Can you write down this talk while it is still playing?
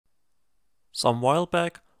Some while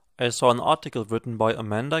back, I saw an article written by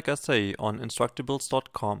Amanda Gassay on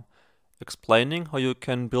Instructables.com explaining how you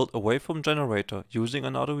can build a waveform generator using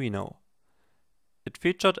an Arduino. It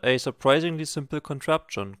featured a surprisingly simple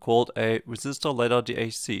contraption called a resistor ladder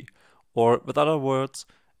DAC, or with other words,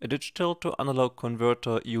 a digital to analog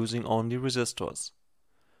converter using only resistors.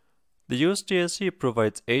 The used DAC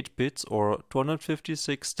provides 8 bits or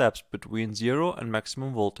 256 steps between 0 and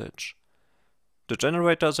maximum voltage. The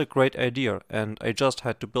generator is a great idea and I just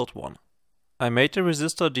had to build one. I made the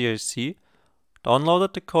resistor DAC,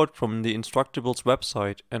 downloaded the code from the Instructables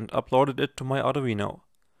website and uploaded it to my Arduino.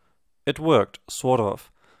 It worked, sort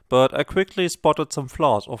of, but I quickly spotted some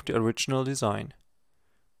flaws of the original design.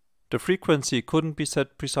 The frequency couldn't be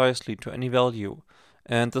set precisely to any value,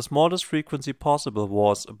 and the smallest frequency possible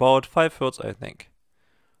was about 5 Hz, I think.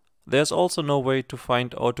 There's also no way to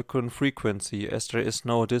find out the current frequency as there is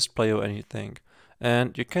no display or anything,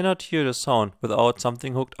 and you cannot hear the sound without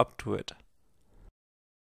something hooked up to it.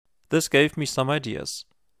 This gave me some ideas.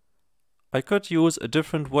 I could use a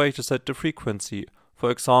different way to set the frequency,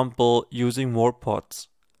 for example using more pods.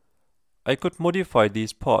 I could modify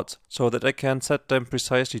these pods so that I can set them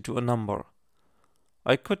precisely to a number.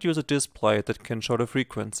 I could use a display that can show the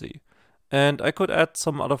frequency, and I could add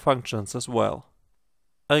some other functions as well.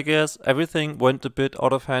 I guess everything went a bit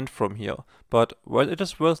out of hand from here, but when it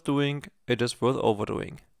is worth doing, it is worth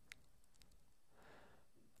overdoing.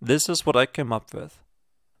 This is what I came up with.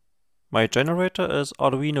 My generator is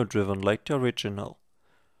Arduino driven like the original.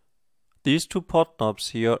 These two pod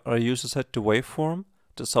knobs here are used to set the waveform,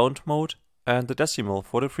 the sound mode, and the decimal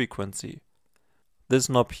for the frequency. This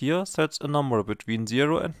knob here sets a number between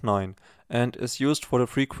 0 and 9 and is used for the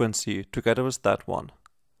frequency together with that one.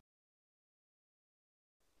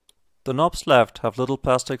 The knobs left have little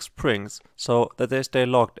plastic springs so that they stay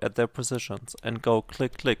locked at their positions and go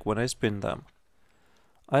click click when I spin them.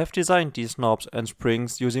 I have designed these knobs and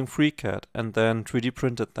springs using FreeCAD and then 3D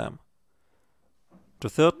printed them. The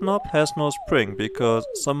third knob has no spring because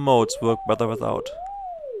some modes work better without.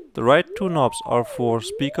 The right two knobs are for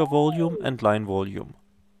speaker volume and line volume.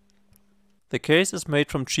 The case is made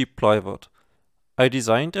from cheap plywood. I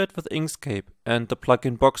designed it with Inkscape and the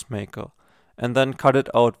plugin Boxmaker, and then cut it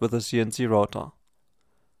out with a CNC router.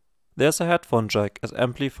 There's a headphone jack as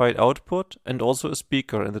amplified output and also a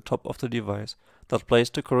speaker in the top of the device that plays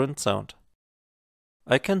the current sound.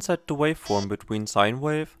 I can set the waveform between sine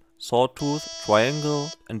wave, sawtooth,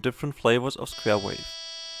 triangle and different flavors of square wave.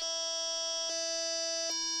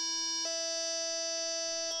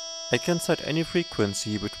 I can set any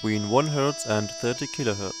frequency between 1 Hz and 30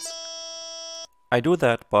 kHz. I do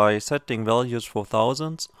that by setting values for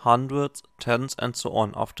thousands, hundreds, tens and so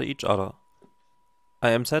on after each other. I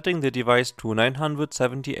am setting the device to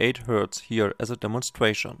 978 Hz here as a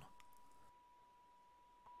demonstration.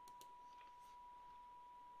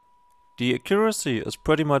 The accuracy is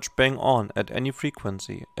pretty much bang on at any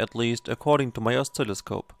frequency, at least according to my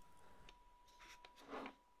oscilloscope.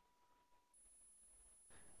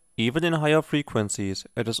 Even in higher frequencies,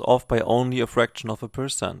 it is off by only a fraction of a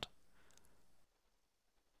percent.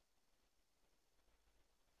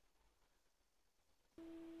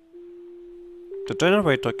 The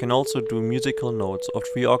generator can also do musical notes of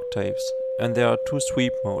 3 octaves, and there are 2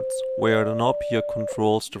 sweep modes, where the knob here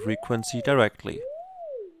controls the frequency directly.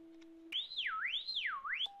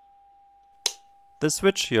 This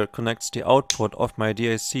switch here connects the output of my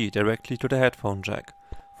DAC directly to the headphone jack,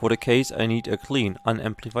 for the case I need a clean,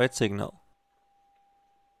 unamplified signal.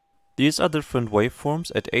 These are different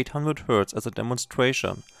waveforms at 800 Hz as a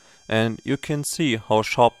demonstration, and you can see how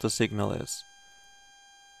sharp the signal is.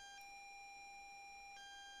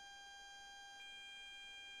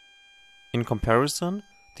 In comparison,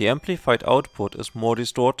 the amplified output is more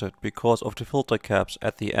distorted because of the filter caps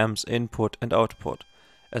at the amps input and output,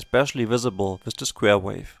 especially visible with the square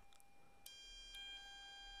wave.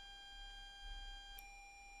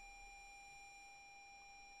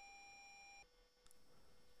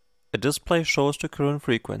 A display shows the current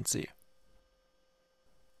frequency.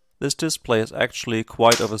 This display is actually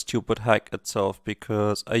quite of a stupid hack itself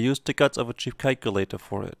because I used the guts of a cheap calculator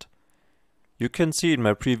for it. You can see in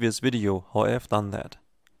my previous video how I have done that.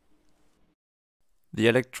 The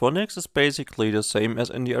electronics is basically the same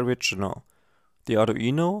as in the original. The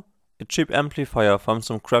Arduino, a cheap amplifier from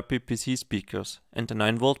some crappy PC speakers, and a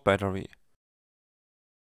 9-volt battery.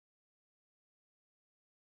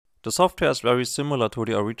 The software is very similar to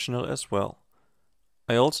the original as well.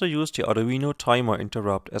 I also use the Arduino timer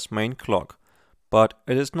interrupt as main clock, but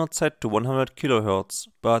it is not set to 100 kHz,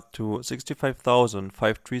 but to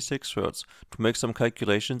 65,536 Hz to make some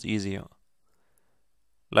calculations easier.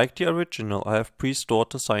 Like the original, I have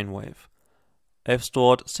pre-stored the sine wave. I have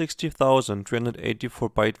stored 60,384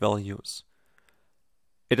 byte values.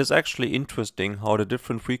 It is actually interesting how the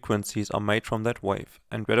different frequencies are made from that wave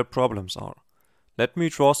and where the problems are. Let me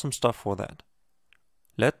draw some stuff for that.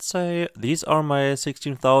 Let's say these are my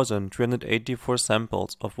 16,384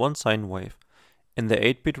 samples of one sine wave in the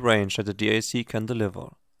 8-bit range that the DAC can deliver.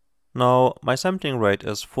 Now, my sampling rate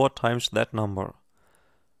is 4 times that number.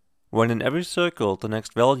 When in every circle the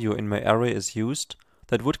next value in my array is used,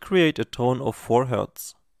 that would create a tone of 4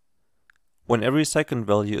 Hz. When every second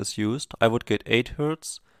value is used, I would get 8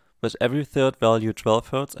 Hz, with every third value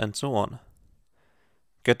 12 Hz, and so on.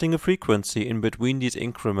 Getting a frequency in between these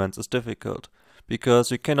increments is difficult,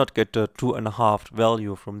 because we cannot get the 2.5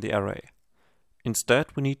 value from the array. Instead,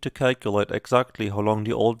 we need to calculate exactly how long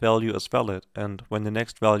the old value is valid and when the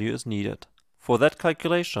next value is needed. For that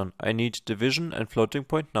calculation, I need division and floating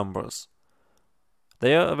point numbers.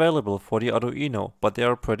 They are available for the Arduino, but they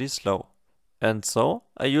are pretty slow. And so,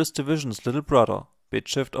 I use division's little brother, bit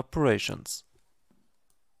shift operations.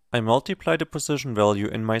 I multiply the position value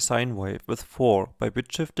in my sine wave with 4 by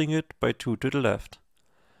bit shifting it by 2 to the left.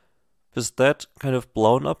 With that kind of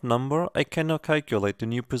blown up number, I can now calculate the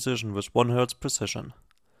new position with 1 Hz precision.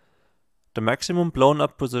 The maximum blown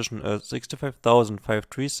up position is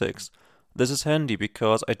 65,536. This is handy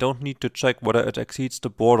because I don't need to check whether it exceeds the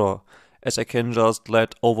border, as I can just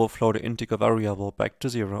let overflow the integer variable back to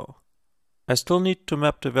 0. I still need to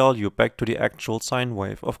map the value back to the actual sine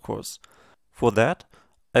wave, of course. For that,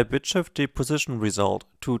 I bit shift the position result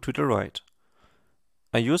 2 to the right.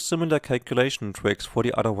 I use similar calculation tricks for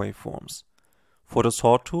the other waveforms. For the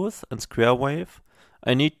sawtooth and square wave,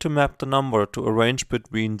 I need to map the number to a range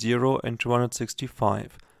between 0 and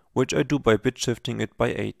 265, which I do by bit shifting it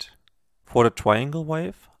by 8. For the triangle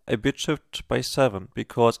wave, I bit shift by 7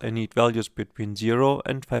 because I need values between 0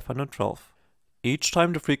 and 512. Each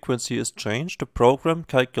time the frequency is changed, the program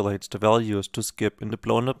calculates the values to skip in the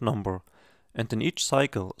blown up number, and in each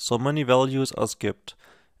cycle so many values are skipped,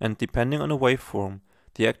 and depending on the waveform,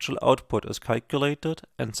 the actual output is calculated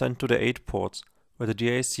and sent to the 8 ports where the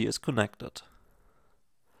DAC is connected.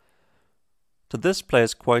 The display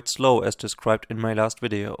is quite slow as described in my last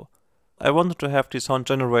video. I wanted to have the sound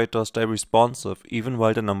generator stay responsive even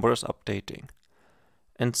while the number is updating.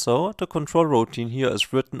 And so, the control routine here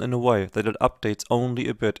is written in a way that it updates only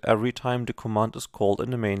a bit every time the command is called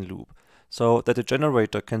in the main loop, so that the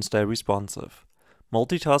generator can stay responsive.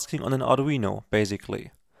 Multitasking on an Arduino,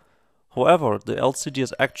 basically. However, the LCD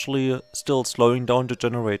is actually still slowing down the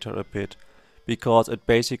generator a bit, because it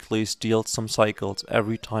basically steals some cycles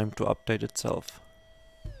every time to update itself.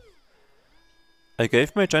 I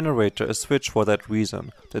gave my generator a switch for that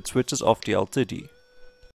reason, that switches off the LCD.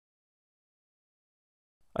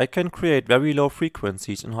 I can create very low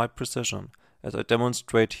frequencies in high precision, as I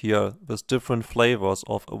demonstrate here with different flavors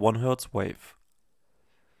of a 1 Hz wave.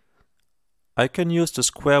 I can use the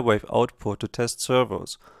square wave output to test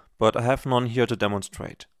servos, but I have none here to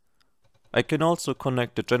demonstrate. I can also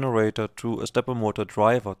connect the generator to a stepper motor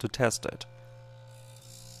driver to test it.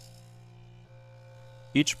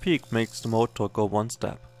 Each peak makes the motor go one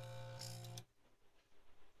step.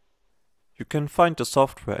 You can find the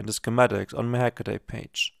software and the schematics on my Hackaday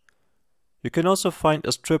page. You can also find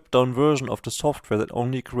a stripped down version of the software that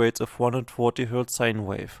only creates a 440 Hz sine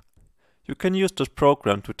wave. You can use this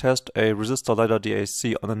program to test a resistor ladder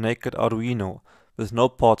DAC on a naked Arduino with no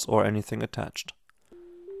pots or anything attached.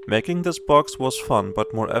 Making this box was fun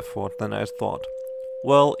but more effort than I thought.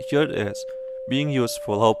 Well, here it is, being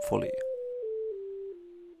useful hopefully.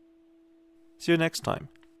 See you next time.